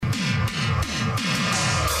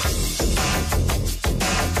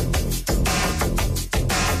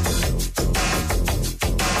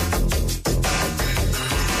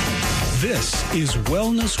is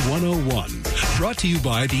Wellness 101, brought to you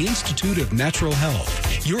by the Institute of Natural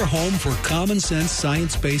Health, your home for common sense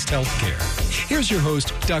science-based healthcare. Here's your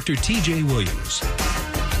host, Dr. T.J. Williams.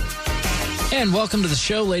 And welcome to the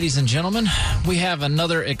show, ladies and gentlemen. We have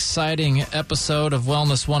another exciting episode of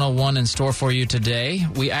Wellness 101 in store for you today.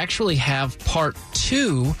 We actually have part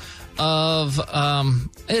 2 of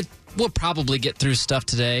it. We'll probably get through stuff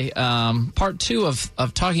today. Part 2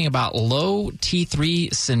 of talking about low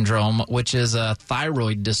T3 syndrome, which is a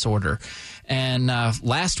thyroid disorder. And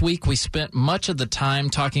last week we spent much of the time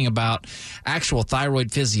talking about actual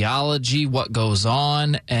thyroid physiology, what goes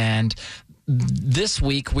on, and this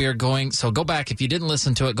week we are going, so go back, if you didn't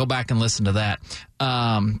listen to it, go back and listen to that.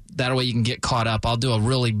 That way you can get caught up. I'll do a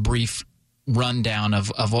really brief rundown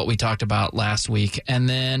of what we talked about last week. And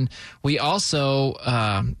then we also,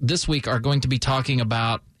 this week, are going to be talking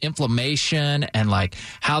about inflammation and like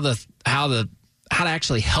how to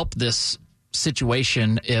actually help this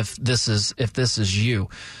situation if this is you.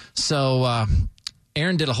 So,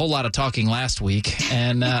 Aaron did a whole lot of talking last week,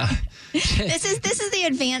 and this is the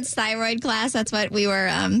advanced thyroid class. That's what we were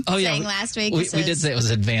saying last week. We did say it was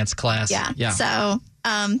advanced class. Yeah. So,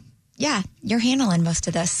 you're handling most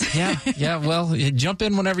of this. Yeah. Well, jump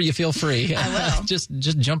in whenever you feel free. I will. Just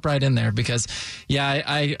jump right in there because,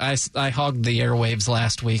 I hogged the airwaves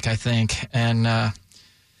last week, I think, and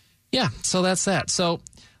so that's that. So,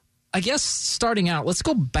 I guess starting out, let's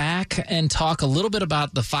go back and talk a little bit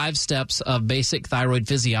about the 5 steps of basic thyroid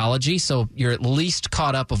physiology so you're at least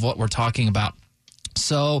caught up of what we're talking about.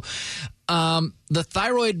 So the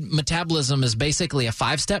thyroid metabolism is basically a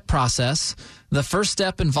 5-step process. The first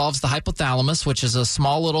step involves the hypothalamus, which is a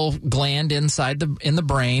small little gland inside in the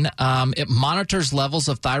brain. It monitors levels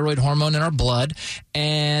of thyroid hormone in our blood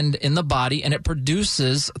and in the body, and it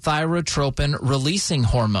produces thyrotropin releasing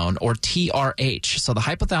hormone, or TRH. So the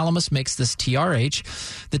hypothalamus makes this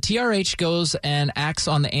TRH. The TRH goes and acts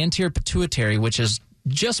on the anterior pituitary, which is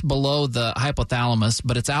just below the hypothalamus,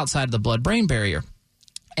 but it's outside the blood-brain barrier.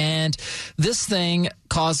 And this thing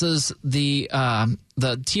causes the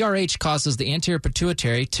TRH causes the anterior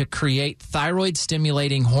pituitary to create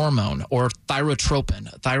thyroid-stimulating hormone, or thyrotropin,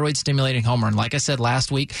 thyroid-stimulating hormone. Like I said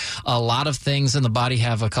last week, a lot of things in the body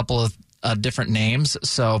have a couple of different names,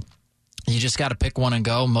 so you just got to pick one and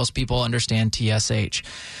go. Most people understand TSH.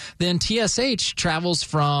 Then TSH travels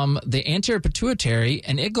from the anterior pituitary,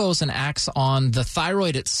 and it goes and acts on the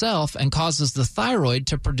thyroid itself and causes the thyroid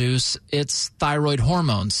to produce its thyroid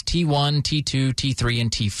hormones, T1, T2, T3,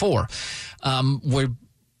 and T4. We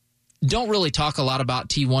don't really talk a lot about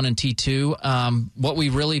T1 and T2. What we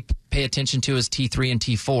really pay attention to is T3 and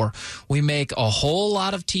T4. We make a whole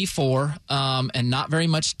lot of T4 and not very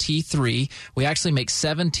much T3. We actually make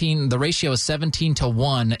the ratio is 17 to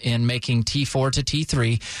 1 in making T4 to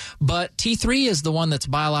T3. But T3 is the one that's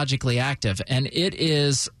biologically active, and it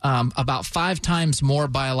is about 5 times more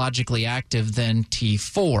biologically active than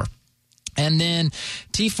T4. And then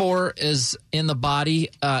T4 is in the body,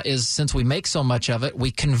 since we make so much of it,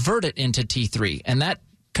 we convert it into T3. And that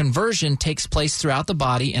conversion takes place throughout the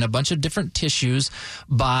body in a bunch of different tissues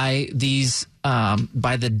by the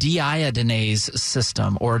deiodinase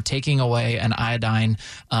system, or taking away an iodine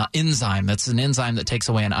enzyme. That's an enzyme that takes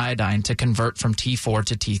away an iodine to convert from T4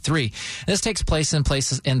 to T3. This takes place in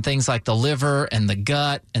things like the liver and the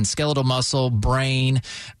gut and skeletal muscle, brain,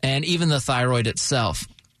 and even the thyroid itself.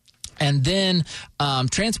 And then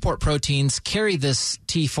transport proteins carry this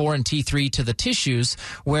T4 and T3 to the tissues,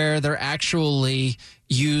 where they're actually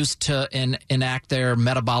used to enact their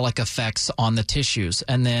metabolic effects on the tissues.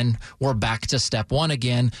 And then we're back to step 1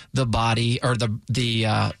 again, the body, or the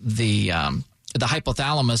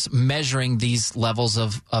hypothalamus measuring these levels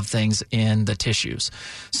of things in the tissues.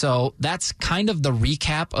 So that's kind of the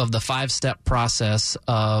recap of the 5-step process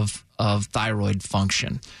of thyroid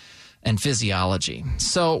function and physiology.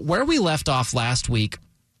 So where we left off last week,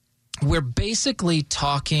 we're basically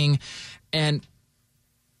talking, and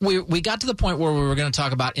we got to the point where we were going to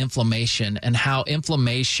talk about inflammation and how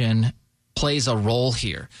inflammation plays a role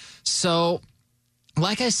here. So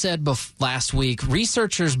like I said last week,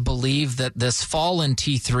 researchers believe that this fall in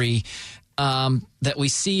T3 that we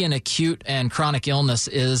see in acute and chronic illness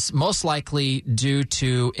is most likely due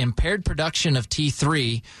to impaired production of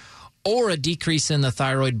T3 or a decrease in the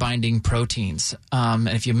thyroid-binding proteins. And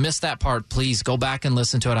if you missed that part, please go back and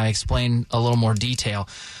listen to it. I explain a little more detail.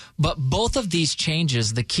 But both of these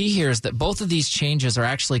changes, the key here is that both of these changes are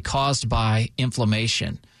actually caused by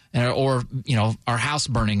inflammation, or our house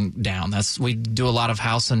burning down. We do a lot of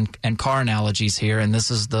house and car analogies here, and this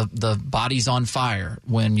is the body's on fire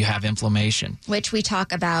when you have inflammation. Which we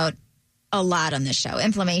talk about a lot on this show.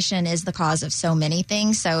 Inflammation is the cause of so many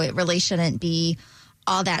things, so it really shouldn't be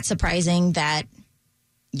all that surprising that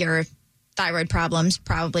your thyroid problems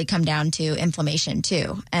probably come down to inflammation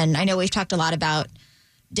too. And I know we've talked a lot about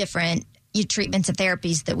different treatments and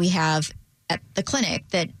therapies that we have at the clinic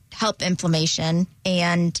that help inflammation,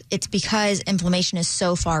 and it's because inflammation is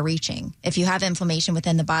so far-reaching. If you have inflammation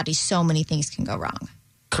within the body, so many things can go wrong.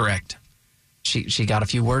 Correct. She got a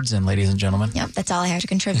few words in, ladies and gentlemen. Yep, that's all I have to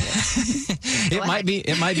contribute. It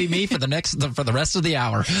might be me for the rest of the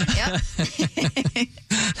hour. Yep.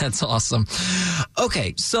 That's awesome.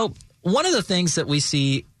 Okay, so one of the things that we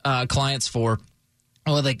see clients for,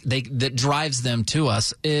 that drives them to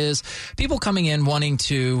us, is people coming in wanting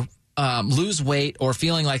to lose weight or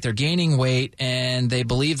feeling like they're gaining weight, and they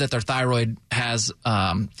believe that their thyroid has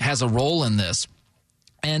a role in this.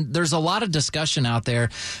 And there's a lot of discussion out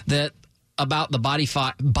there about the body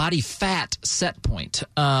fat set point.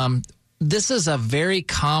 This is a very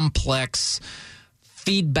complex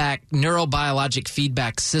neurobiologic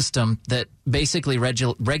feedback system that basically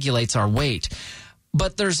regulates our weight.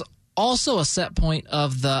 But there's also a set point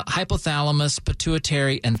of the hypothalamus,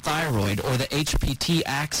 pituitary, and thyroid, or the HPT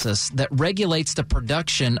axis, that regulates the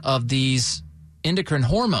production of these endocrine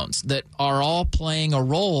hormones that are all playing a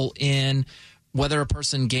role in whether a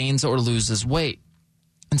person gains or loses weight.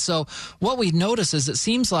 And so what we notice is it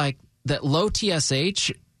seems like that low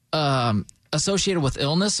TSH associated with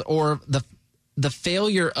illness, or the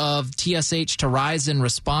failure of TSH to rise in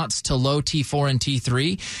response to low T4 and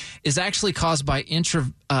T3, is actually caused by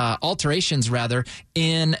alterations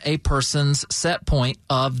in a person's set point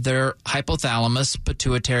of their hypothalamus,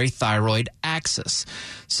 pituitary, thyroid axis.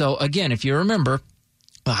 So again, if you remember,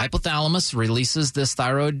 the hypothalamus releases this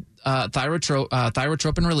thyrotropin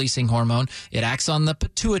releasing hormone. It acts on the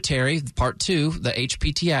pituitary, part 2, the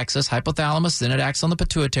HPT axis, hypothalamus. Then it acts on the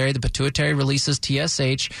pituitary. The pituitary releases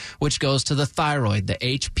TSH, which goes to the thyroid, the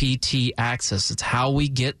HPT axis. It's how we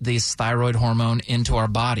get this thyroid hormone into our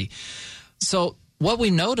body. So what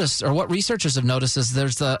we noticed, or what researchers have noticed, is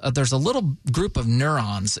there's a little group of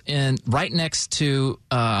neurons right next to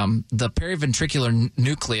the periventricular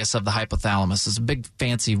nucleus of the hypothalamus. It's a big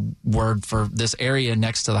fancy word for this area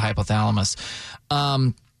next to the hypothalamus,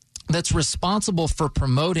 that's responsible for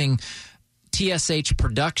promoting TSH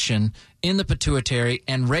production in the pituitary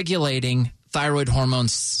and regulating thyroid hormone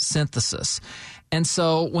synthesis. And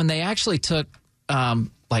so when they actually took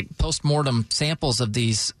post-mortem samples of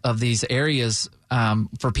these areas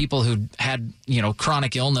for people who had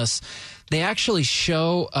chronic illness, they actually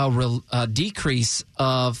show a decrease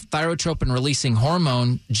of thyrotropin releasing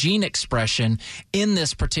hormone gene expression in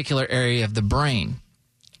this particular area of the brain.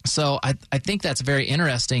 So I think that's very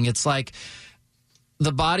interesting. It's like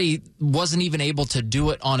the body wasn't even able to do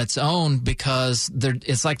it on its own, because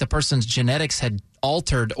it's like the person's genetics had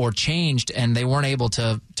altered or changed, and they weren't able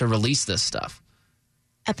to release this stuff.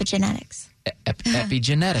 Epigenetics.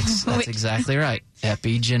 Epigenetics. That's exactly right.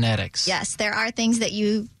 Epigenetics. Yes, there are things that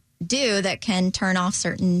you do that can turn off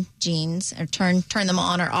certain genes, or turn them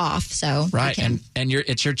on or off. So right, and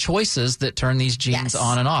it's your choices that turn these genes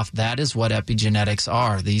on and off. That is what epigenetics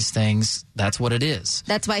are. These things. That's what it is.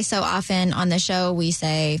 That's why so often on the show we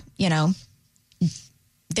say,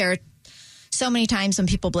 there are so many times when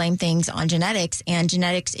people blame things on genetics, and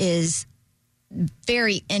genetics is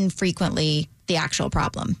very infrequently the actual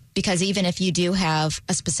problem, because even if you do have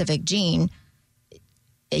a specific gene,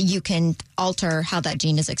 you can alter how that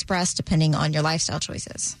gene is expressed depending on your lifestyle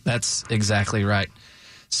choices. That's exactly right.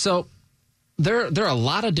 So there are a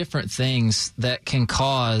lot of different things that can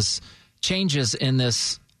cause changes in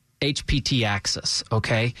this HPT axis,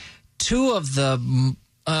 okay? Two of the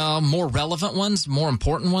more relevant ones, more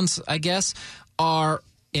important ones, I guess, are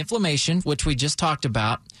inflammation, which we just talked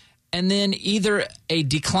about, and then either a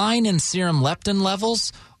decline in serum leptin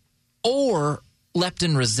levels or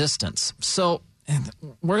leptin resistance. So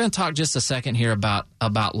we're going to talk just a second here about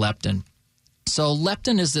leptin. So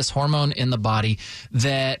leptin is this hormone in the body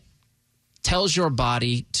that tells your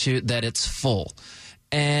body that it's full.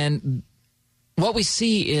 And what we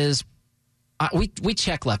see is we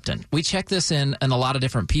check leptin. We check this in a lot of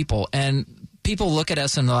different people. And people look at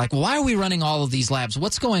us and they're like, why are we running all of these labs?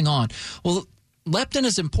 What's going on? Well, leptin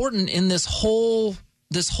is important in this whole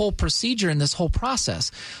procedure and this whole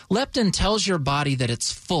process. Leptin tells your body that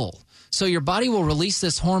it's full. So your body will release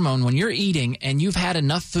this hormone when you're eating and you've had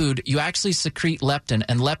enough food. You actually secrete leptin,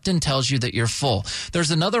 and leptin tells you that you're full.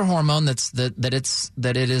 There's another hormone I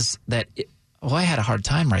had a hard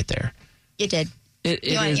time right there. You did.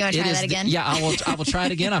 You want to try that again? Yeah, I will try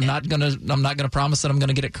it again. I'm not gonna promise that I'm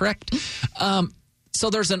gonna get it correct. So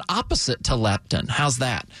there's an opposite to leptin. How's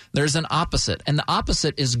that? There's an opposite, and the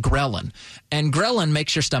opposite is ghrelin. And ghrelin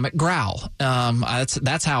makes your stomach growl.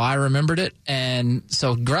 That's how I remembered it. And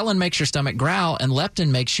so ghrelin makes your stomach growl, and leptin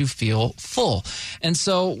makes you feel full. And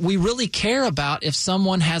so we really care about if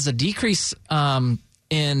someone has a decrease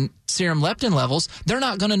in serum leptin levels, they're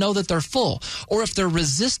not going to know that they're full. Or if they're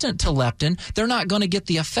resistant to leptin, they're not going to get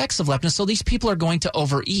the effects of leptin. So these people are going to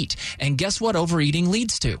overeat. And guess what overeating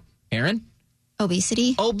leads to? Aaron?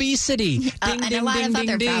 Obesity. Ding, and ding, a lot ding, of ding,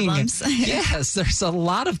 other ding. problems. Yes, there's a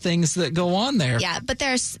lot of things that go on there. Yeah, but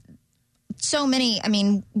there's so many. I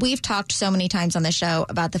mean, we've talked so many times on the show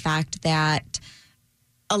about the fact that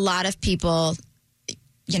a lot of people,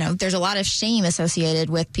 there's a lot of shame associated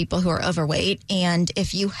with people who are overweight. And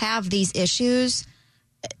if you have these issues,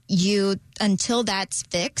 until that's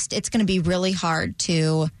fixed, it's going to be really hard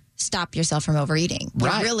to stop yourself from overeating.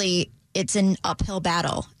 Right. It's an uphill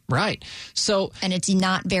battle. Right. And it's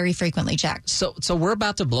not very frequently checked. So we're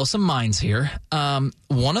about to blow some minds here.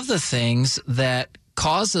 One of the things that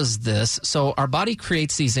causes this, so our body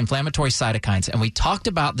creates these inflammatory cytokines, and we talked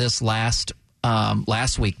about this last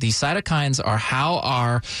week. These cytokines are how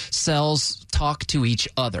our cells talk to each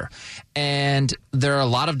other. And there are a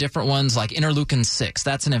lot of different ones, like interleukin-6.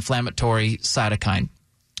 That's an inflammatory cytokine.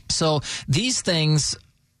 So these things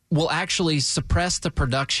will actually suppress the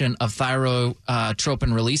production of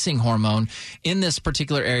thyrotropin-releasing hormone in this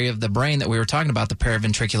particular area of the brain that we were talking about, the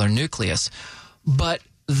paraventricular nucleus. But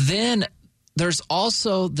then there's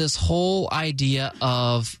also this whole idea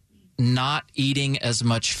of not eating as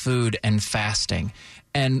much food and fasting.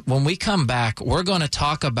 And when we come back, we're going to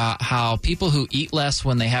talk about how people who eat less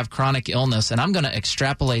when they have chronic illness, and I'm going to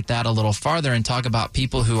extrapolate that a little farther and talk about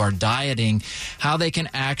people who are dieting, how they can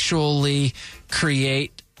actually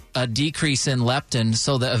create a decrease in leptin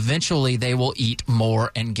so that eventually they will eat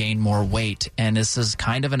more and gain more weight. And this is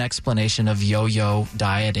kind of an explanation of yo-yo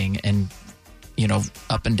dieting and,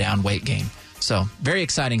 up and down weight gain. So very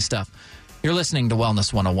exciting stuff. You're listening to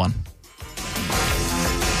Wellness 101.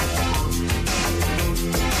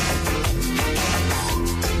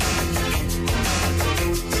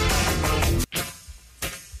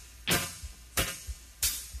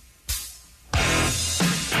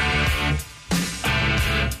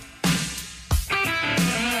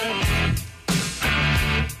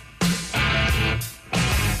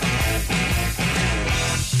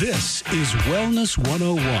 This is Wellness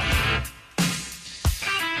 101.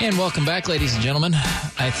 And welcome back, ladies and gentlemen.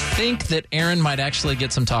 I think that Aaron might actually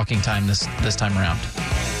get some talking time this time around.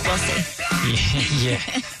 We'll see. Yeah.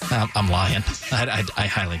 I'm lying. I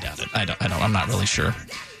highly doubt it. I'm not really sure.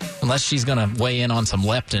 Unless she's going to weigh in on some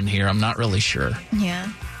leptin here, I'm not really sure.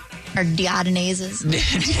 Yeah. Or deiodonases.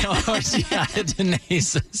 Or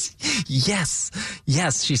deiodonases. Yes.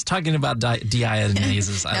 She's talking about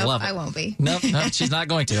deiodonases. I love it. I won't be. Nope, she's not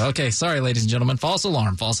going to. Okay, sorry, ladies and gentlemen. False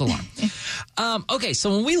alarm. Okay,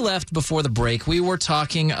 so when we left before the break, we were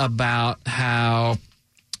talking about how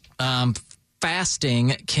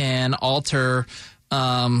fasting can alter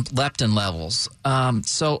leptin levels.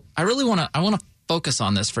 So I really want to focus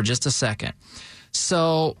on this for just a second.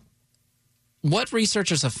 So what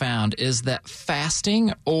researchers have found is that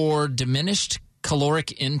fasting or diminished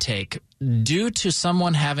caloric intake due to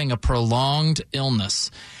someone having a prolonged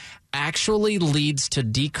illness actually leads to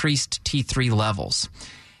decreased T3 levels.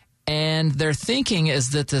 And their thinking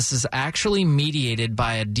is that this is actually mediated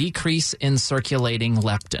by a decrease in circulating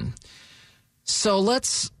leptin. So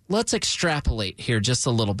let's extrapolate here just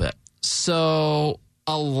a little bit. So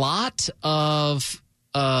a lot of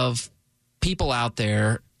people out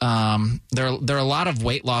there, there are a lot of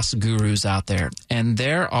weight loss gurus out there, and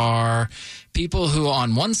there are people who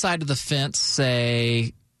on one side of the fence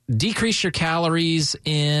say decrease your calories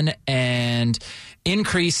in and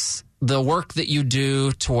increase the work that you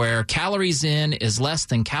do to where calories in is less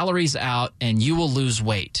than calories out and you will lose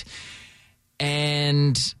weight.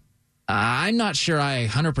 And I'm not sure I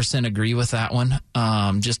 100% agree with that one,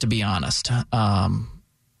 just to be honest.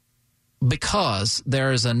 Because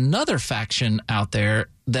there is another faction out there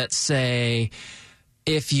that say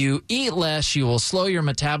if you eat less, you will slow your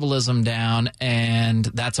metabolism down, and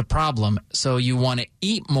that's a problem. So you want to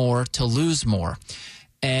eat more to lose more.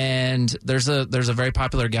 And there's a very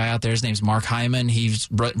popular guy out there. His name's Mark Hyman. He's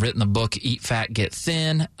written the book Eat Fat, Get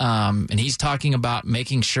Thin, and he's talking about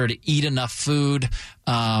making sure to eat enough food,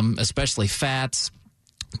 especially fats,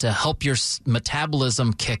 to help your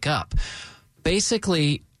metabolism kick up.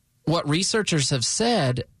 Basically, what researchers have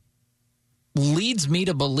said leads me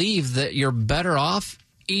to believe that you're better off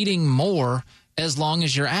eating more as long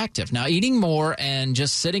as you're active. Now, eating more and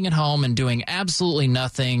just sitting at home and doing absolutely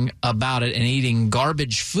nothing about it and eating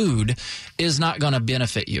garbage food is not going to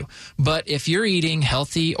benefit you. But if you're eating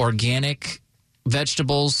healthy, organic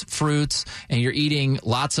vegetables, fruits, and you're eating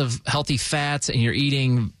lots of healthy fats and you're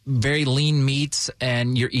eating very lean meats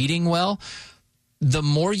and you're eating well, the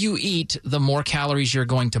more you eat, the more calories you're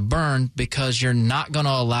going to burn because you're not going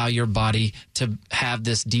to allow your body to have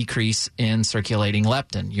this decrease in circulating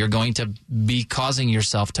leptin. You're going to be causing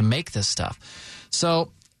yourself to make this stuff.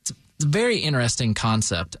 So it's a very interesting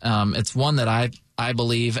concept. It's one that I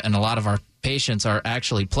believe, and a lot of our patients are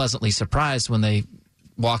actually pleasantly surprised when they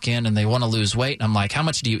walk in and they want to lose weight. And I'm like, how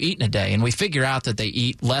much do you eat in a day? And we figure out that they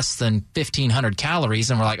eat less than 1,500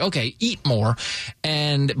 calories. And we're like, okay, eat more.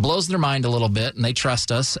 And it blows their mind a little bit and they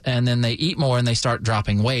trust us. And then they eat more and they start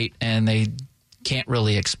dropping weight and they can't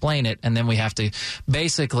really explain it. And then we have to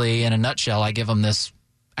basically, in a nutshell, I give them this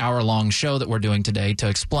hour-long show that we're doing today to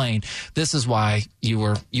explain this is why you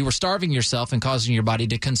were starving yourself and causing your body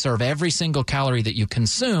to conserve every single calorie that you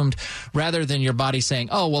consumed rather than your body saying,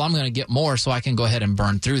 oh, well, I'm going to get more so I can go ahead and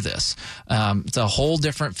burn through this. It's a whole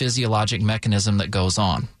different physiologic mechanism that goes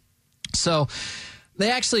on. So they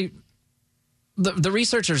actually, the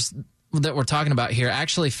researchers that we're talking about here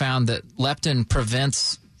actually found that leptin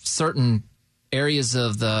prevents certain areas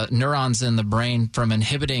of the neurons in the brain from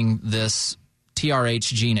inhibiting this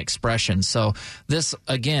TRH gene expression. So this,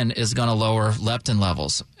 again, is going to lower leptin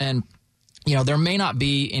levels. And, there may not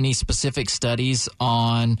be any specific studies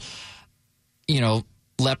on,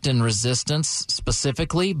 leptin resistance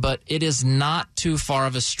specifically, but it is not too far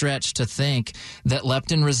of a stretch to think that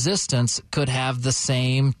leptin resistance could have the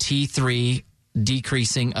same T3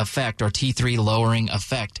 decreasing effect or T3 lowering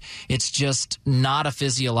effect. It's just not a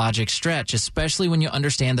physiologic stretch, especially when you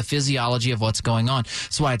understand the physiology of what's going on.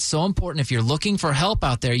 That's why it's so important if you're looking for help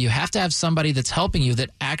out there, you have to have somebody that's helping you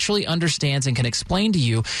that actually understands and can explain to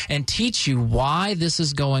you and teach you why this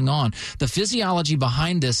is going on. The physiology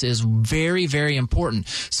behind this is very, very important.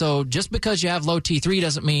 So just because you have low T3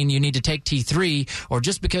 doesn't mean you need to take T3, or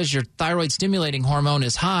just because your thyroid stimulating hormone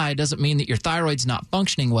is high doesn't mean that your thyroid's not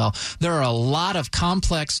functioning well. There are a lot of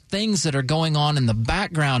complex things that are going on in the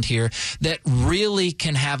background here that really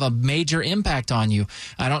can have a major impact on you.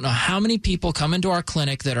 I don't know how many people come into our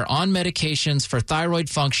clinic that are on medications for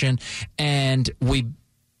thyroid function, and we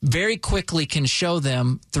very quickly can show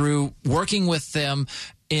them through working with them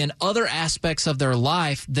in other aspects of their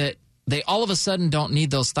life that they all of a sudden don't need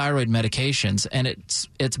those thyroid medications. And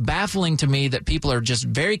it's baffling to me that people are just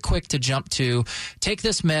very quick to jump to, take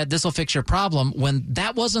this med, this will fix your problem, when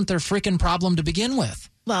that wasn't their freaking problem to begin with.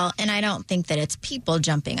 Well, and I don't think that it's people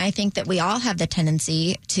jumping. I think that we all have the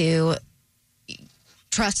tendency to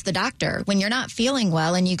trust the doctor. When you're not feeling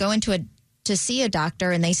well and you go to see a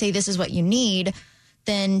doctor and they say this is what you need,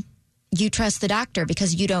 then you trust the doctor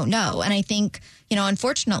because you don't know. And I think,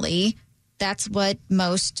 unfortunately, that's what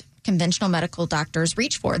most conventional medical doctors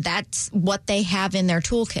reach for. That's what they have in their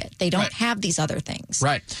toolkit. They don't have these other things.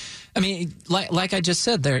 Right. I mean, like I just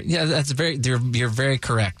said there, yeah, you're very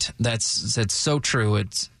correct. That's so true.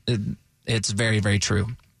 It's very, very true.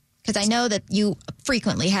 Because I know that you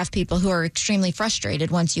frequently have people who are extremely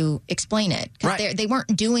frustrated once you explain it. Because they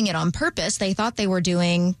weren't doing it on purpose. They thought they were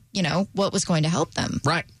doing, what was going to help them.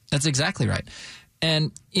 Right. That's exactly right.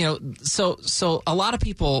 And, so a lot of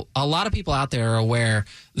people out there are aware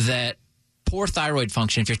that poor thyroid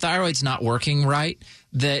function, if your thyroid's not working right,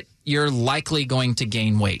 that you're likely going to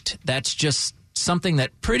gain weight. That's just something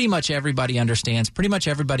that pretty much everybody understands. Pretty much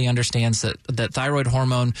everybody understands that thyroid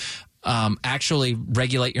hormone actually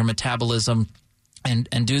regulate your metabolism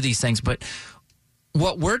and do these things. But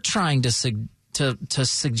what we're trying to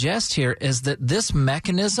suggest here is that this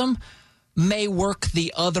mechanism may work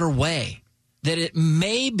the other way. That it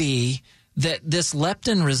may be that this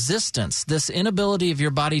leptin resistance, this inability of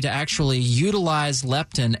your body to actually utilize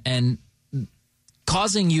leptin and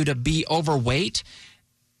causing you to be overweight,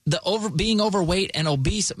 being overweight and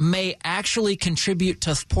obese may actually contribute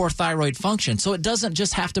to poor thyroid function. So it doesn't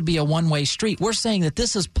just have to be a one-way street. We're saying that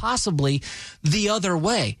this is possibly the other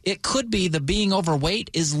way. It could be the being overweight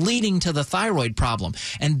is leading to the thyroid problem.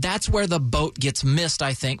 And that's where the boat gets missed,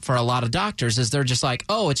 I think, for a lot of doctors, is they're just like,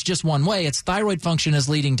 oh, it's just one way. It's thyroid function is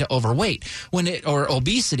leading to overweight or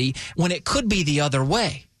obesity, when it could be the other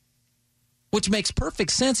way. Which makes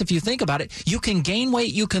perfect sense if you think about it. You can gain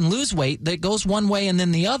weight, you can lose weight. That goes one way and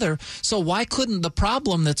then the other. So why couldn't the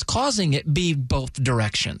problem that's causing it be both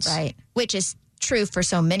directions? Right. Which is true for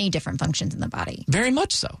so many different functions in the body. Very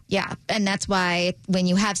much so. Yeah. And that's why when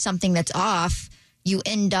you have something that's off, you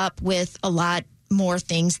end up with a lot more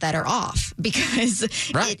things that are off because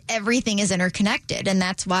everything is interconnected. And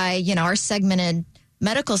that's why, our segmented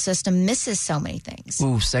medical system misses so many things.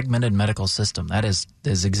 Ooh, segmented medical system. That is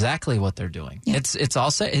exactly what they're doing. Yeah. It's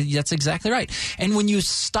also, that's exactly right. And when you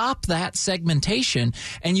stop that segmentation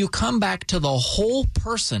and you come back to the whole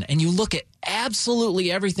person and you look at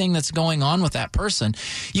absolutely everything that's going on with that person,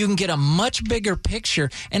 you can get a much bigger picture,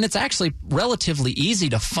 and it's actually relatively easy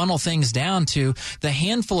to funnel things down to the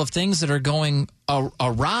handful of things that are going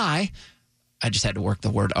awry. I just had to work the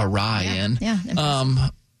word awry in. Yeah.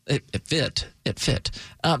 It fit.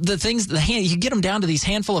 The things, you get them down to these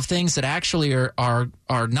handful of things that actually are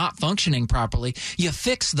not functioning properly. You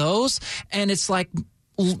fix those, and it's like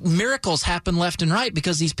miracles happen left and right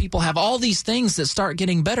because these people have all these things that start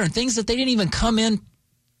getting better, and things that they didn't even come in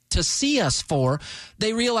to see us for.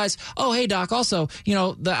 They realize, oh, hey, doc, also,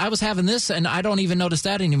 I was having this and I don't even notice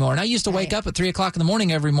that anymore. And I used to wake up at 3 o'clock in the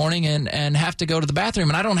morning every morning and have to go to the bathroom,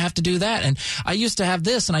 and I don't have to do that. And I used to have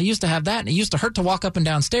this and I used to have that, and it used to hurt to walk up and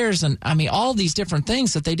down stairs. And I mean, all these different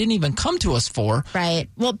things that they didn't even come to us for. Right.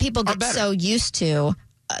 Well, people get so used to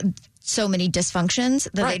so many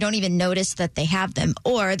dysfunctions that they don't even notice that they have them,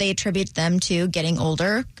 or they attribute them to getting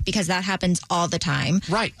older, because that happens all the time.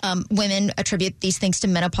 Right. Women attribute these things to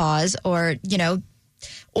menopause or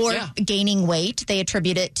gaining weight. They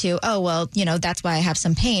attribute it to, that's why I have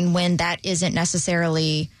some pain, when that isn't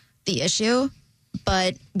necessarily the issue.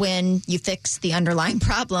 But when you fix the underlying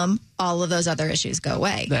problem, all of those other issues go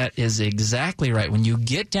away. That is exactly right. When you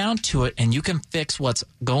get down to it and you can fix what's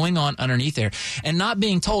going on underneath there, and not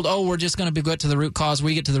being told, oh, we're just going to go to the root cause,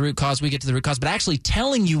 we get to the root cause, but actually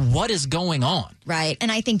telling you what is going on. Right.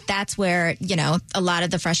 And I think that's where, a lot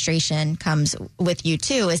of the frustration comes with you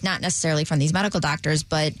too, is not necessarily from these medical doctors,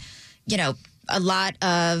 but,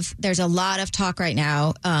 there's a lot of talk right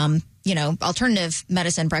now, alternative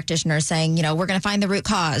medicine practitioners saying, we're going to find the root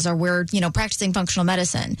cause, or we're, practicing functional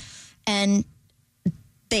medicine. And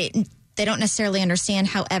they don't necessarily understand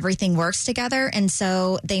how everything works together. And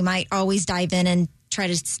so they might always dive in and try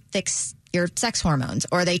to fix your sex hormones,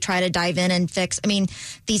 or they try to dive in and fix,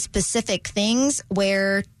 these specific things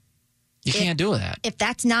where you can't do that. If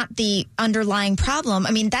that's not the underlying problem,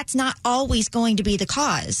 that's not always going to be the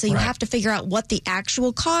cause. So you have to figure out what the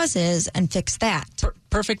actual cause is and fix that.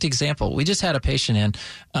 Perfect example. We just had a patient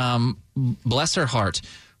in, bless her heart.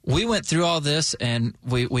 We went through all this, and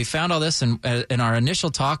we found all this, and in our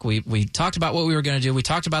initial talk, we talked about what we were going to do. We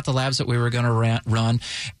talked about the labs that we were going to run.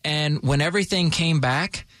 And when everything came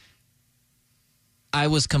back, I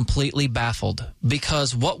was completely baffled,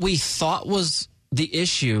 because what we thought was the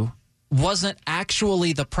issue wasn't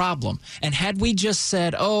actually the problem. And had we just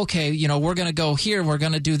said, oh, okay, we're going to go here, we're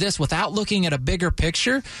going to do this, without looking at a bigger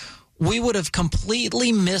picture, we would have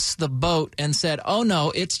completely missed the boat and said, oh,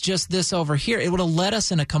 no, it's just this over here. It would have led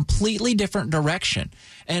us in a completely different direction.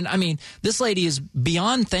 And, this lady is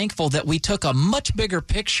beyond thankful that we took a much bigger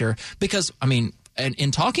picture, because, and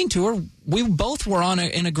in talking to her, we both were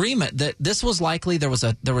in agreement that this was likely there was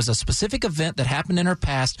a specific event that happened in her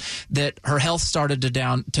past that her health started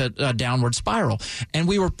to downward spiral, and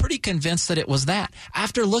we were pretty convinced that it was that.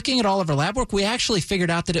 After looking at all of her lab work, we actually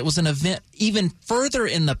figured out that it was an event even further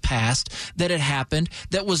in the past that had happened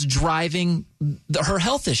that was driving her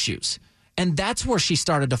health issues. And that's where she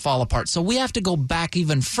started to fall apart. So we have to go back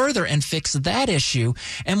even further and fix that issue.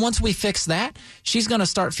 And once we fix that, she's going to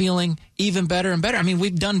start feeling even better and better.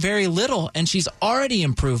 We've done very little, and she's already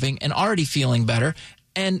improving and already feeling better.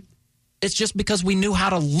 And it's just because we knew how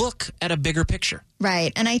to look at a bigger picture.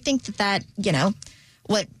 Right. And I think that,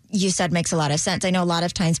 what you said makes a lot of sense. I know a lot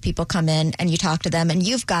of times people come in and you talk to them and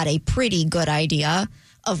you've got a pretty good idea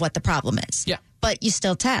of what the problem is. Yeah. But you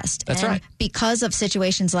still test. That's right. Because of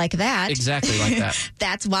situations like that. Exactly like that.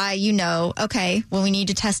 That's why okay, well, we need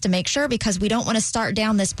to test to make sure, because we don't want to start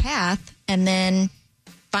down this path and then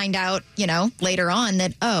find out, later on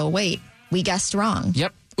that, oh, wait, we guessed wrong.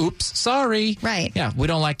 Yep. Oops. Sorry. Right. Yeah, we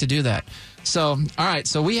don't like to do that. So, all right.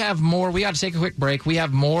 So we have more. We got to take a quick break. We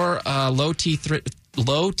have more low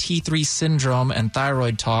T3 syndrome and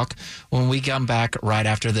thyroid talk when we come back right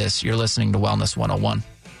after this. You're listening to Wellness 101.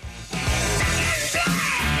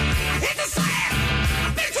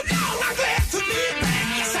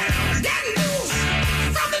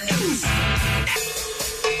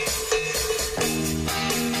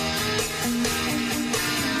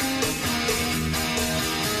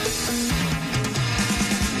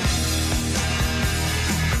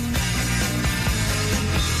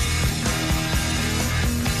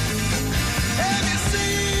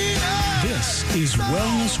 Is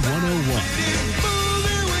Wellness 101.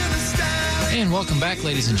 And welcome back,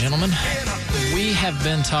 ladies and gentlemen. We have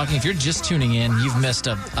been talking, if you're just tuning in, you've missed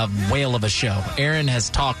a whale of a show. Erin has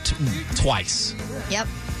talked twice. Yep.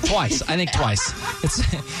 Twice. I think twice.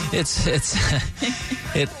 It's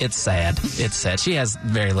sad. It's sad. She has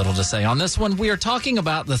very little to say on this one. We are talking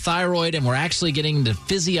about the thyroid, and we're actually getting into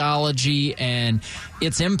physiology and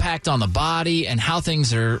its impact on the body and how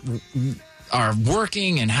things are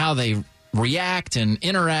working and how they react and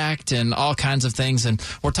interact and all kinds of things. And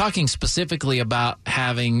we're talking specifically about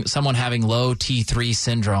someone having low T3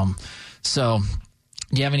 syndrome. So,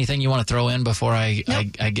 do you have anything you want to throw in before I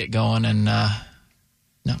get going? And no.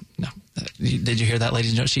 Did you hear that,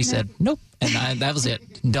 ladies and gentlemen? She said nope, and that was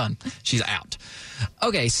it. Done. She's out.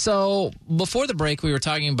 Okay, so before the break, we were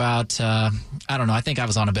talking about I don't know. I think I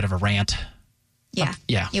was on a bit of a rant. Yeah.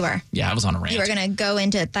 Yeah. You were. Yeah, I was on a rant. You were going to go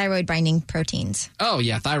into thyroid-binding proteins. Oh,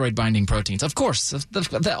 yeah, thyroid-binding proteins. Of course.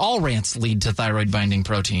 All rants lead to thyroid-binding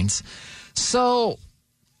proteins. So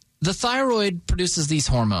the thyroid produces these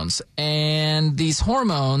hormones, and these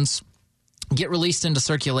hormones get released into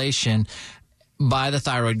circulation by the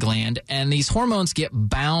thyroid gland, and these hormones get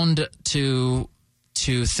bound to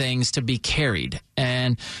things to be carried.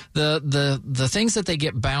 And the things that they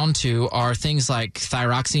get bound to are things like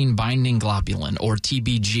thyroxine binding globulin, or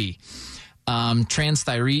TBG,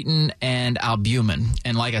 transthyretin, and albumin.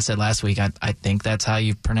 And like I said last week, I think that's how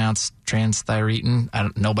you pronounce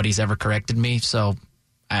transthyretin. Nobody's ever corrected me, so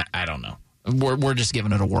I don't know. We're just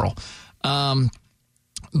giving it a whirl.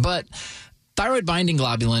 But thyroid binding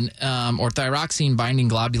globulin, or thyroxine binding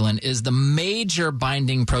globulin, is the major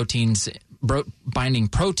binding protein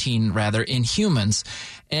in humans.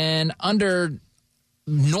 And under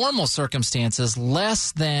normal circumstances,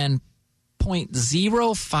 less than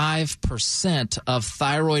 0.05% of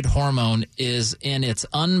thyroid hormone is in its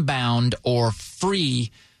unbound or free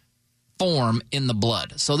form in the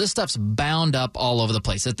blood. So this stuff's bound up all over the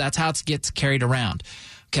place. That's how it gets carried around.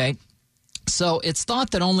 Okay. So it's thought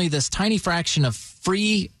that only this tiny fraction of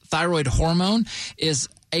free thyroid hormone is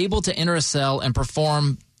able to enter a cell and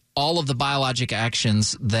perform all of the biologic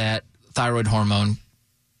actions that thyroid hormone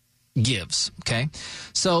gives. Okay,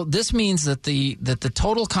 so this means that the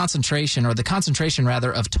total concentration, or the concentration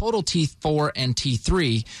rather, of total T4 and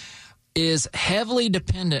T3 is heavily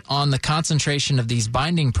dependent on the concentration of these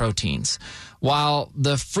binding proteins, while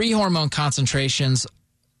the free hormone concentrations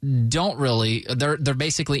don't really. They're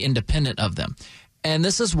basically independent of them, and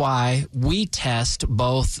this is why we test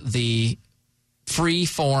both the free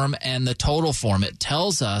form and the total form. It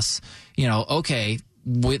tells us, okay,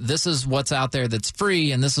 this is what's out there that's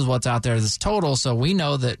free, and this is what's out there that's total. So we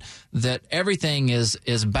know that everything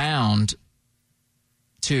is bound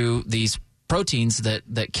to these proteins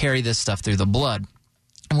that carry this stuff through the blood.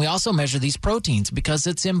 And we also measure these proteins because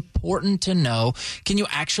it's important to know, do you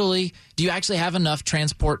actually have enough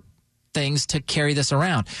transport things to carry this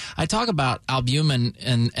around? I talk about albumin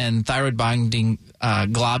and thyroid binding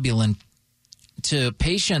globulin to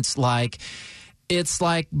patients like it's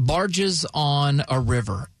like barges on a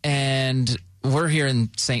river. And we're here in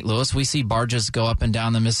St. Louis. We see barges go up and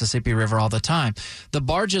down the Mississippi River all the time. The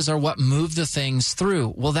barges are what move the things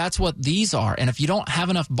through. Well, that's what these are. And if you don't have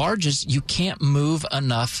enough barges, you can't move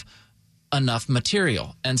enough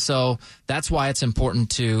material. And so that's why it's important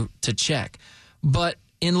to check. But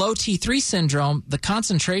in low T3 syndrome, the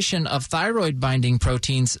concentration of thyroid binding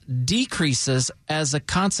proteins decreases as a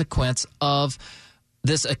consequence of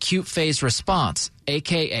this acute phase response,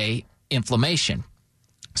 aka inflammation.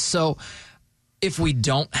 So if we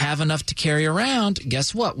don't have enough to carry around,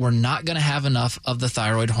 guess what? We're not going to have enough of the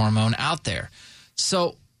thyroid hormone out there.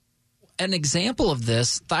 So an example of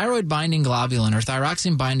this, thyroid binding globulin, or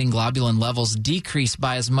thyroxine binding globulin levels decrease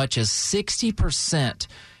by as much as 60%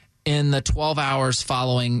 in the 12 hours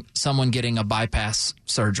following someone getting a bypass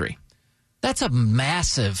surgery. That's a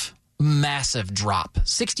massive, massive drop,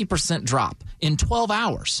 60% drop in 12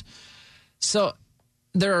 hours. So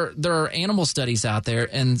there are animal studies out there,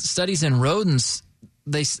 and studies in rodents,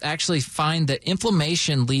 they actually find that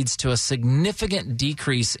inflammation leads to a significant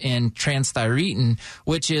decrease in transthyretin,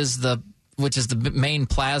 which is the main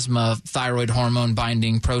plasma thyroid hormone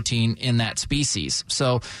binding protein in that species.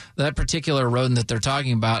 So that particular rodent that they're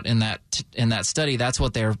talking about in that study, that's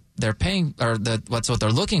what they're paying, or that's what they're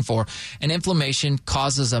looking for. And inflammation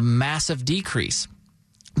causes a massive decrease.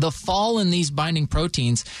 The fall in these binding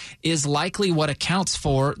proteins is likely what accounts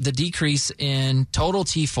for the decrease in total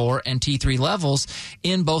T4 and T3 levels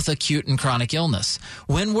in both acute and chronic illness.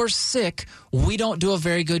 When we're sick, we don't do a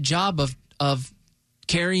very good job of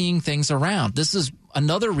carrying things around. This is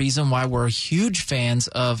another reason why we're huge fans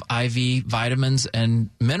of IV vitamins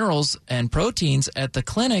and minerals and proteins at the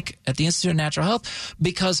clinic at the Institute of Natural Health,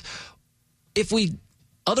 because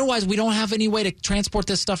otherwise we don't have any way to transport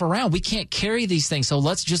this stuff around. We can't carry these things. So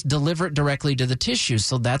let's just deliver it directly to the tissues.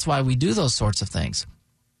 So that's why we do those sorts of things.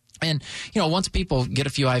 And, once people get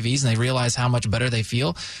a few IVs and they realize how much better they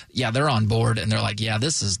feel, they're on board and they're like,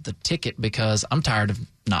 this is the ticket because I'm tired of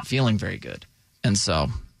not feeling very good. And so.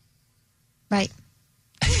 Right.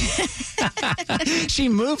 She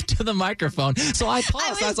moved to the microphone. So I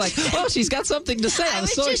paused. I was like, she's got something to say. I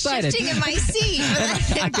was so excited. Shifting in my seat.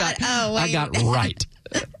 I got right.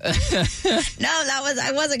 No,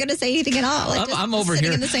 I wasn't going to say anything at all. I'm over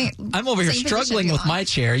here. I'm over here struggling with my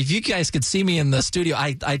chair. If you guys could see me in the studio,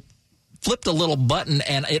 I flipped a little button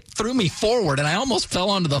and it threw me forward and I almost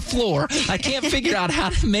fell onto the floor. I can't figure out how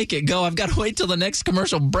to make it go. I've got to wait till the next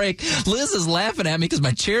commercial break. Liz is laughing at me because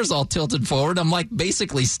my chair's all tilted forward. I'm like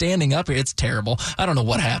basically standing up here. It's terrible. I don't know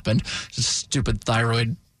what happened. Just stupid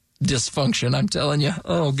thyroid dysfunction, I'm telling you.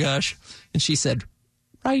 Oh gosh. And she said,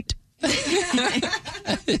 right. I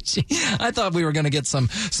thought we were going to get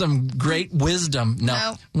some great wisdom.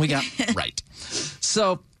 No, we got right.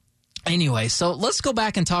 So anyway, so let's go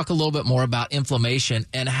back and talk a little bit more about inflammation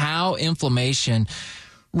and how inflammation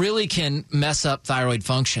really can mess up thyroid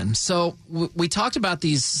function. So we talked about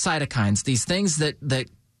these cytokines, these things that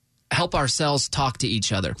help our cells talk to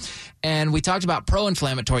each other. And we talked about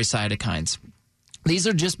pro-inflammatory cytokines. These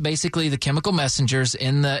are just basically the chemical messengers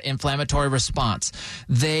in the inflammatory response.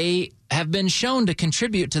 They have been shown to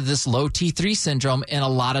contribute to this low T3 syndrome in a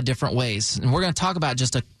lot of different ways. And we're going to talk about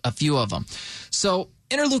just a few of them. So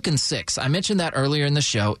interleukin-6, I mentioned that earlier in the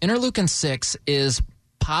show. Interleukin-6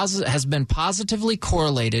 has been positively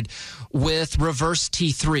correlated with reverse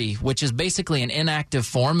T3, which is basically an inactive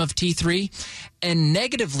form of T3, and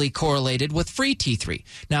negatively correlated with free T3.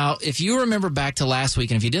 Now, if you remember back to last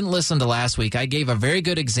week, and if you didn't listen to last week, I gave a very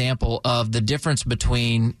good example of the difference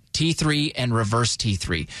between T3 and reverse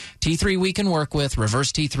T3. T3 we can work with.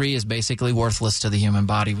 Reverse T3 is basically worthless to the human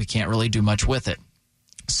body. We can't really do much with it.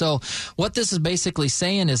 So what this is basically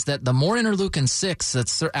saying is that the more interleukin-6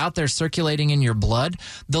 that's out there circulating in your blood,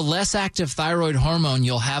 the less active thyroid hormone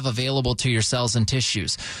you'll have available to your cells and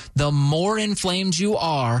tissues. The more inflamed you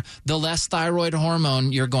are, the less thyroid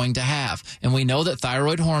hormone you're going to have. And we know that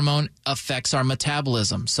thyroid hormone affects our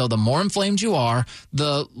metabolism. So the more inflamed you are,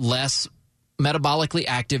 the less metabolically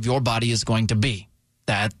active your body is going to be.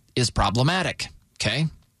 That is problematic, okay?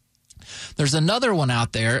 There's another one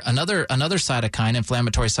out there, another cytokine,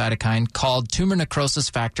 inflammatory cytokine, called tumor necrosis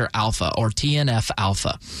factor alpha, or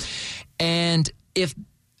TNF-alpha. And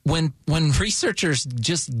when researchers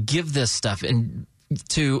just give this stuff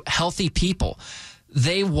to healthy people,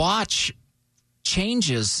 they watch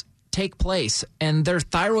changes take place and their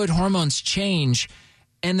thyroid hormones change,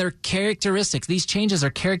 and they're characteristic. These changes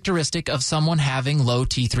are characteristic of someone having low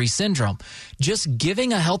T3 syndrome. Just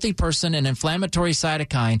giving a healthy person an inflammatory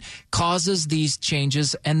cytokine causes these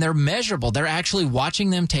changes, and they're measurable. They're actually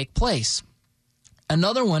watching them take place.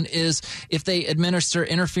 Another one is if they administer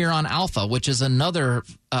interferon alpha, which is another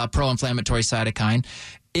pro-inflammatory cytokine.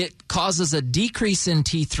 It causes a decrease in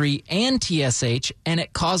T3 and TSH, and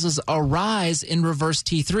it causes a rise in reverse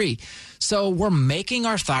T3. So we're making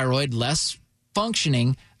our thyroid less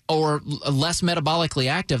functioning or less metabolically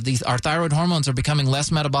active. Our thyroid hormones are becoming less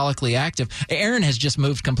metabolically active. Erin has just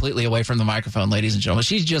moved completely away from the microphone, ladies and gentlemen.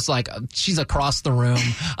 She's just like, she's across the room.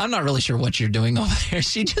 I'm not really sure what you're doing over there.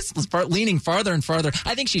 She just is leaning farther and farther.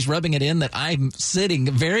 I think she's rubbing it in that I'm sitting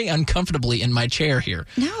very uncomfortably in my chair here.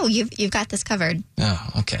 No, you've got this covered. Oh,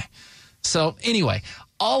 okay. So anyway,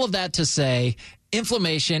 all of that to say,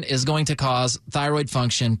 inflammation is going to cause thyroid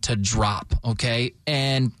function to drop, okay?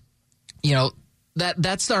 And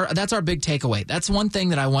that's our big takeaway. That's one thing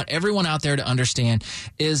that I want everyone out there to understand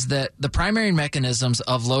is that the primary mechanisms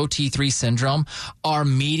of low T3 syndrome are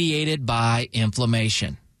mediated by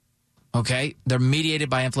inflammation. Okay? They're mediated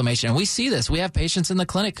by inflammation. And we see this. We have patients in the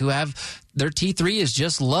clinic who have their T3 is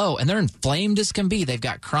just low and they're inflamed as can be. They've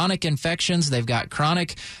got chronic infections. They've got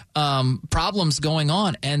chronic problems going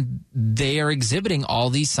on, and they are exhibiting all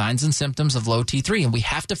these signs and symptoms of low T3. And we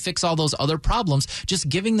have to fix all those other problems. Just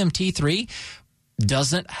giving them T3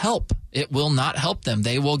 doesn't help. It will not help them.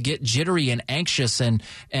 They will get jittery and anxious and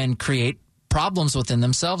create problems within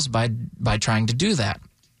themselves by trying to do that.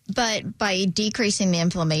 But by decreasing the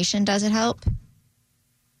inflammation, does it help?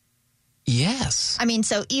 Yes. I mean,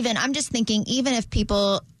 so I'm just thinking, even if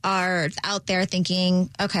people are out there thinking,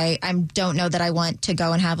 okay, I don't know that I want to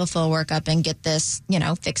go and have a full workup and get this,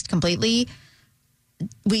 fixed completely.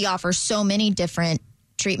 We offer so many different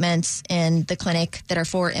treatments in the clinic that are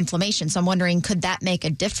for inflammation. So I'm wondering, could that make a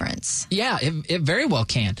difference? Yeah, it very well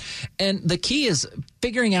can. And the key is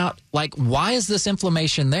figuring out, like, why is this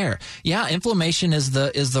inflammation there? Yeah, inflammation is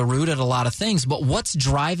the root of a lot of things, but what's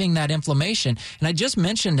driving that inflammation? And I just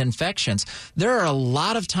mentioned infections. There are a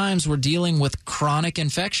lot of times we're dealing with chronic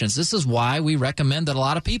infections. This is why we recommend that a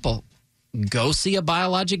lot of people go see a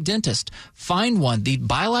biologic dentist. Find one. The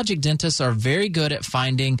biologic dentists are very good at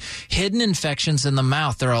finding hidden infections in the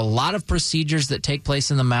mouth. There are a lot of procedures that take place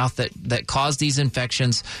in the mouth that cause these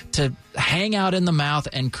infections to hang out in the mouth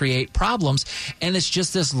and create problems. And it's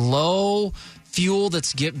just this low fuel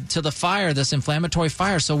that's given to the fire, this inflammatory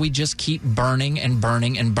fire. So we just keep burning and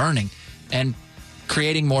burning and burning and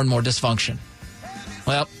creating more and more dysfunction.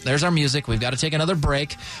 Well, there's our music. We've got to take another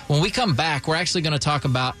break. When we come back, we're actually going to talk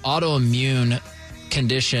about autoimmune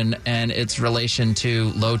condition and its relation to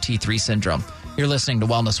low T3 syndrome. You're listening to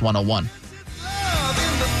Wellness 101.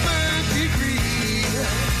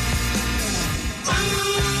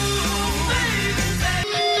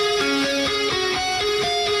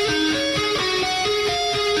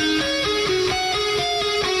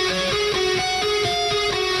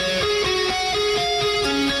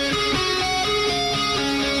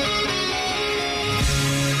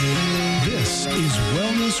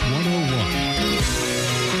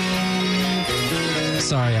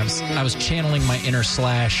 Sorry, I was channeling my inner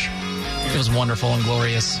Slash. It was wonderful and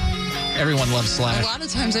glorious. Everyone loves Slash. A lot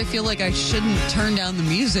of times I feel like I shouldn't turn down the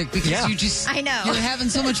music because I know. You're having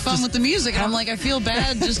so much fun with the music. And I'm like, I feel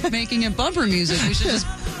bad just making it bumper music. We should just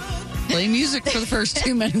play music for the first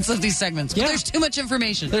 2 minutes of these segments. But there's too much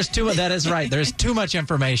information. That is right. There's too much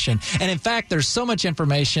information. And in fact, there's so much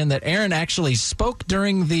information that Aaron actually spoke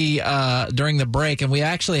during the break, and we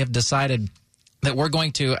actually have decided that we're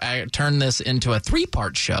going to turn this into a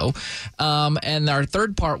 3-part show. And our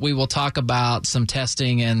third part, we will talk about some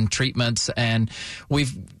testing and treatments. And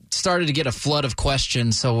we've started to get a flood of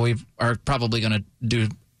questions, so we are probably going to do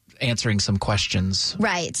answering some questions.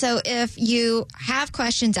 Right. So if you have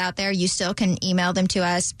questions out there, you still can email them to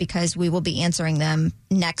us because we will be answering them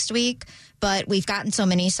next week. But we've gotten so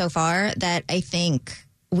many so far that I think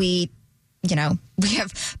we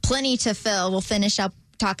have plenty to fill. We'll finish up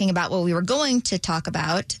talking about what we were going to talk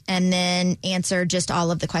about and then answer just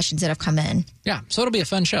all of the questions that have come in. Yeah, so it'll be a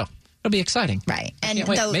fun show. It'll be exciting. Right. And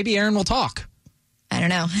maybe Aaron will talk. I don't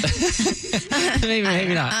know.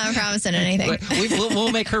 maybe not. I'm not promising anything.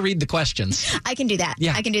 We'll make her read the questions. I can do that.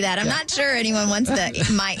 Yeah. I can do that. I'm not sure anyone wants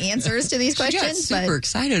my answers to these questions. She got super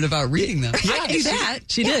excited about reading them. Yeah, I can do that.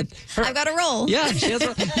 She did. I've got a role. Yeah,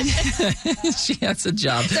 she has a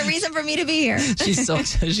job. It's a reason for me to be here. She's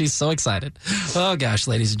so excited. Oh gosh,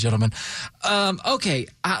 ladies and gentlemen. Okay,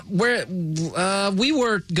 we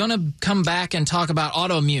were gonna come back and talk about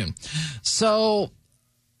autoimmune. So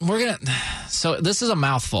this is a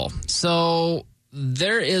mouthful. So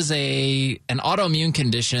there is an autoimmune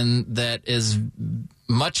condition that is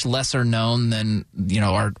much lesser known than,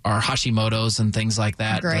 our Hashimoto's and things like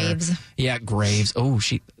that. Graves. Graves. Oh,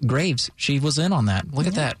 Graves. She was in on that. Look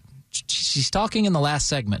at that. She's talking in the last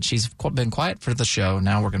segment. She's been quiet for the show.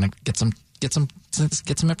 Now we're going to get some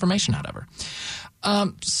information out of her.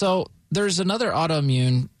 So there's another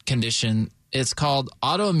autoimmune condition. It's called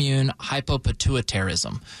autoimmune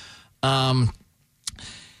hypopituitarism.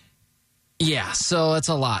 So it's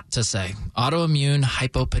a lot to say. Autoimmune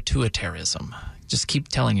hypopituitarism. Just keep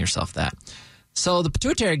telling yourself that. So the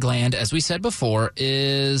pituitary gland, as we said before,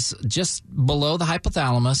 is just below the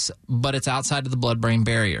hypothalamus, but it's outside of the blood-brain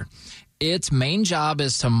barrier. Its main job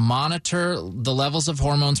is to monitor the levels of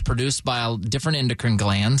hormones produced by different endocrine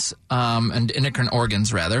glands, and endocrine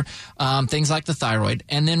organs, rather, things like the thyroid,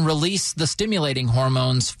 and then release the stimulating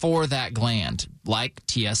hormones for that gland, like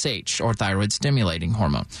TSH, or thyroid stimulating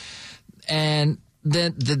hormone. And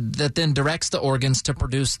that then directs the organs to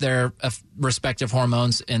produce their respective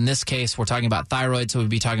hormones. In this case, we're talking about thyroid, so we'd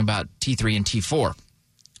be talking about T3 and T4.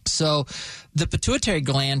 So the pituitary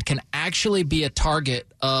gland can actually be a target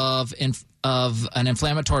of an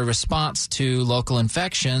inflammatory response to local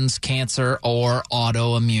infections, cancer, or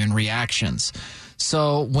autoimmune reactions.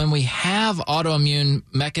 So when we have autoimmune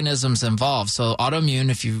mechanisms involved, so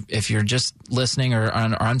autoimmune, if you're just listening or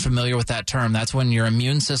unfamiliar with that term, that's when your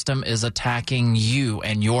immune system is attacking you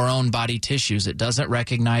and your own body tissues. It doesn't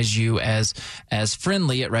recognize you as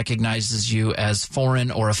friendly. It recognizes you as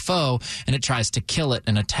foreign or a foe, and it tries to kill it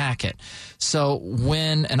and attack it. So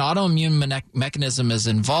when an autoimmune mechanism is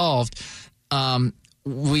involved,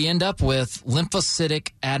 we end up with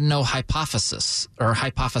lymphocytic adenohypophysis, or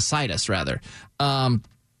hypophysitis, rather.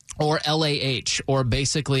 or LAH, or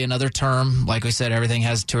basically another term, like we said, everything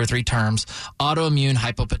has 2 or 3 terms, autoimmune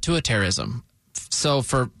hypopituitarism. So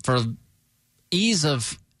for ease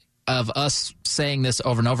of us saying this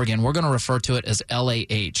over and over again, we're going to refer to it as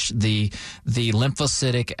LAH, the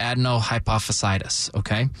lymphocytic adenohypophysitis,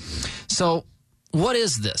 okay? So what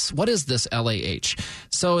is this? What is this LAH?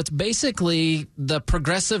 So it's basically the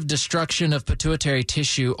progressive destruction of pituitary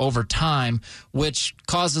tissue over time, which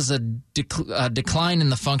causes a decline in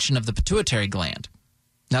the function of the pituitary gland.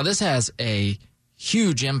 Now, this has a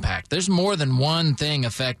huge impact. There's more than one thing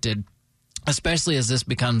affected, especially as this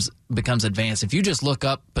becomes advanced. If you just look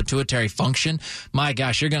up pituitary function, my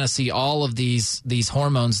gosh, you're going to see all of these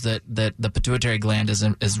hormones that the pituitary gland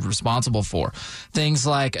is responsible for. Things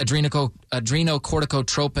like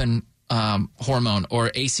adrenocorticotropin hormone,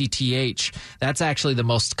 or ACTH. That's actually the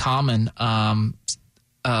most common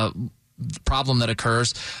problem that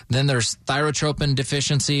occurs. Then there's thyrotropin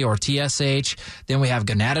deficiency, or TSH. Then we have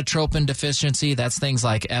gonadotropin deficiency. That's things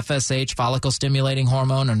like FSH, follicle stimulating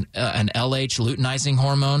hormone, and LH, luteinizing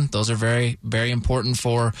hormone. Those are very, very important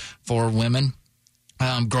for women.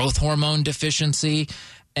 Growth hormone deficiency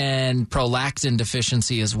and prolactin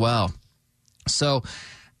deficiency as well. So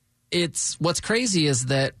what's crazy is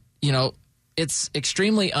that, it's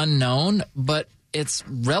extremely unknown, but it's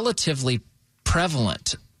relatively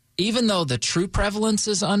prevalent. Even though the true prevalence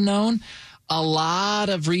is unknown, a lot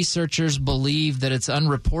of researchers believe that it's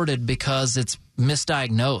unreported because it's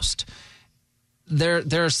misdiagnosed. There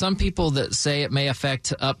are some people that say it may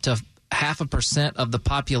affect up to 0.5% of the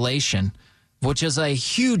population, which is a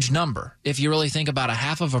huge number if you really think about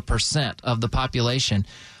 0.5% of the population.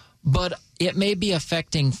 But it may be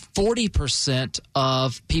affecting 40%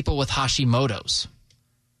 of people with Hashimoto's.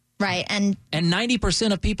 Right. And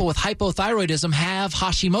 90% of people with hypothyroidism have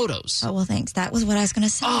Hashimoto's. Oh, well, thanks. That was what I was going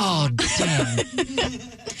to say. Oh, damn.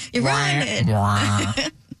 You're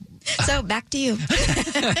right. So back to you.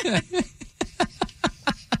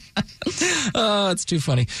 Oh, it's too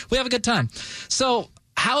funny. We have a good time. So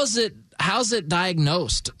how's it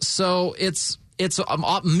diagnosed? So it's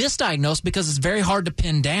misdiagnosed because it's very hard to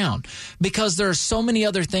pin down, because there are so many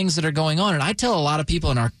other things that are going on. And I tell a lot of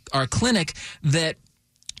people in our clinic that,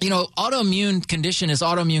 autoimmune condition is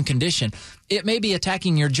autoimmune condition. It may be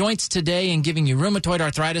attacking your joints today and giving you rheumatoid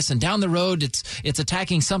arthritis, and down the road it's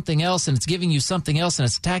attacking something else, and it's giving you something else, and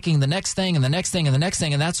it's attacking the next thing and the next thing and the next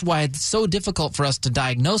thing. And that's why it's so difficult for us to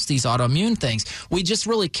diagnose these autoimmune things. We just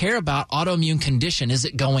really care about autoimmune condition. Is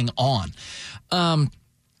it going on?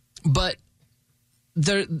 But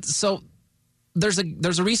there's a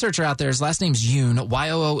researcher out there. His last name's Yoon,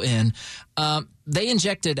 Yoon. They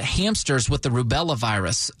injected hamsters with the rubella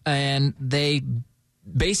virus, and they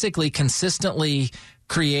basically consistently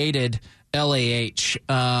created LAH.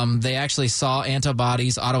 They actually saw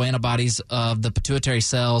autoantibodies of the pituitary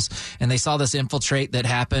cells, and they saw this infiltrate that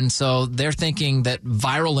happened. So they're thinking that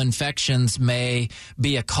viral infections may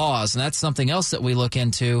be a cause, and that's something else that we look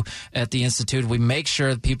into at the Institute. We make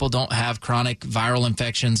sure that people don't have chronic viral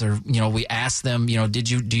infections, or we ask them,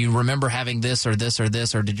 do you remember having this or this or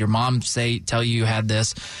this, or did your mom tell you had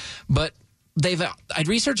this? But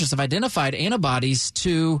researchers have identified antibodies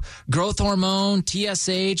to growth hormone,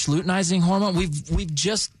 TSH, luteinizing hormone.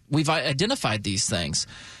 We've identified these things.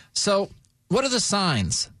 So what are the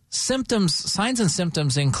signs? Signs and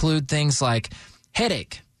symptoms include things like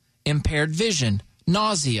headache, impaired vision,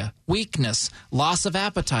 nausea, weakness, loss of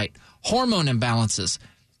appetite, hormone imbalances.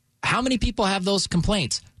 How many people have those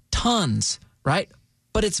complaints? Tons, right?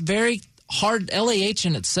 But it's very hard. LAH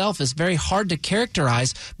in itself is very hard to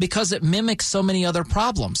characterize because it mimics so many other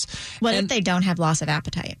problems. What if they don't have loss of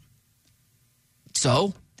appetite?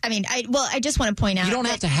 So? I mean, I just want to point out, you don't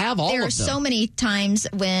have to have all of them. There are so many times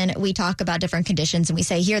when we talk about different conditions and we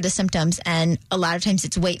say, here are the symptoms, and a lot of times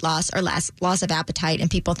it's weight loss or loss of appetite, and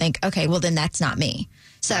people think, okay, well, then that's not me.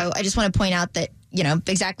 So I just want to point out that,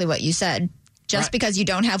 exactly what you said. Just because you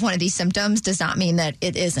don't have one of these symptoms does not mean that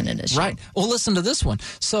it isn't an issue. Right. Well, listen to this one.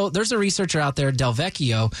 So there's a researcher out there, Del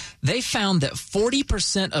Vecchio. They found that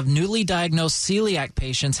 40% of newly diagnosed celiac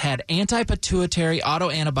patients had anti-pituitary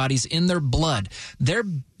autoantibodies in their blood.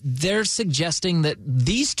 They're suggesting that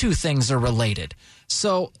these two things are related.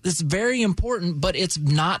 So it's very important, but it's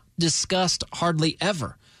not discussed hardly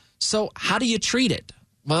ever. So how do you treat it?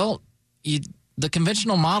 Well, the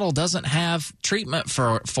conventional model doesn't have treatment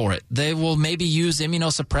for it. They will maybe use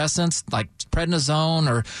immunosuppressants like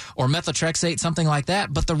prednisone or methotrexate, something like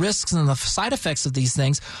that. But the risks and the side effects of these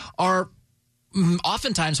things are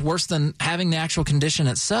oftentimes worse than having the actual condition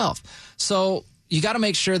itself. So, you got to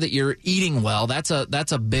make sure that you're eating well. That's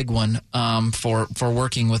a big one for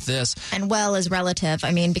working with this. And well is relative.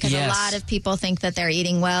 I mean, because Yes. a lot of people think that they're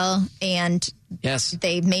eating well, and Yes.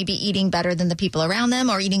 they may be eating better than the people around them,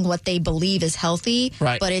 or eating what they believe is healthy,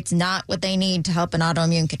 Right. but it's not what they need to help an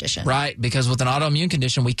autoimmune condition. Right, because with an autoimmune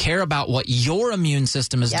condition, we care about what your immune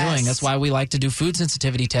system is Yes. doing. That's why we like to do food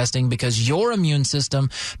sensitivity testing, because your immune system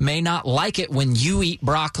may not like it when you eat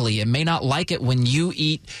broccoli. It may not like it when you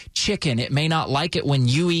eat chicken. It may not like it when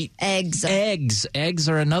you eat Eggs. Eggs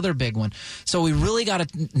are another big one. So we really got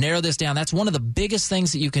to narrow this down. That's one of the biggest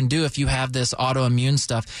things that you can do if you have this autoimmune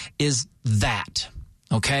stuff is that.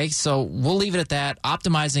 Okay, so we'll leave it at that.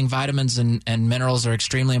 Optimizing vitamins and minerals are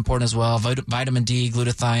extremely important as well. Vitamin D,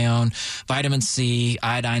 glutathione, vitamin C,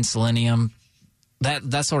 iodine, selenium.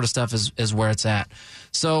 That sort of stuff is where it's at.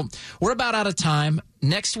 So we're about out of time.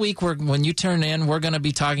 Next week, when you turn in, we're going to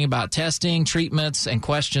be talking about testing, treatments, and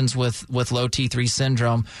questions with low T3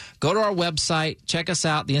 syndrome. Go to our website. Check us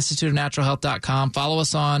out, theinstituteofnaturalhealth.com. Follow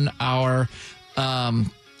us on our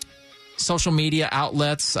social media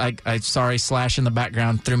outlets. Sorry, slash in the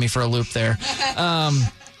background threw me for a loop there.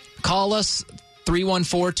 Call us,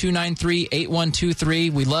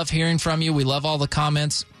 314-293-8123. We love hearing from you. We love all the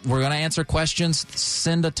comments. We're going to answer questions.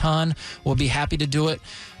 Send a ton. We'll be happy to do it.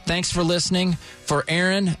 Thanks for listening. For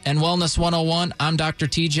Aaron and Wellness 101, I'm Dr.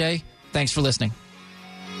 TJ. Thanks for listening.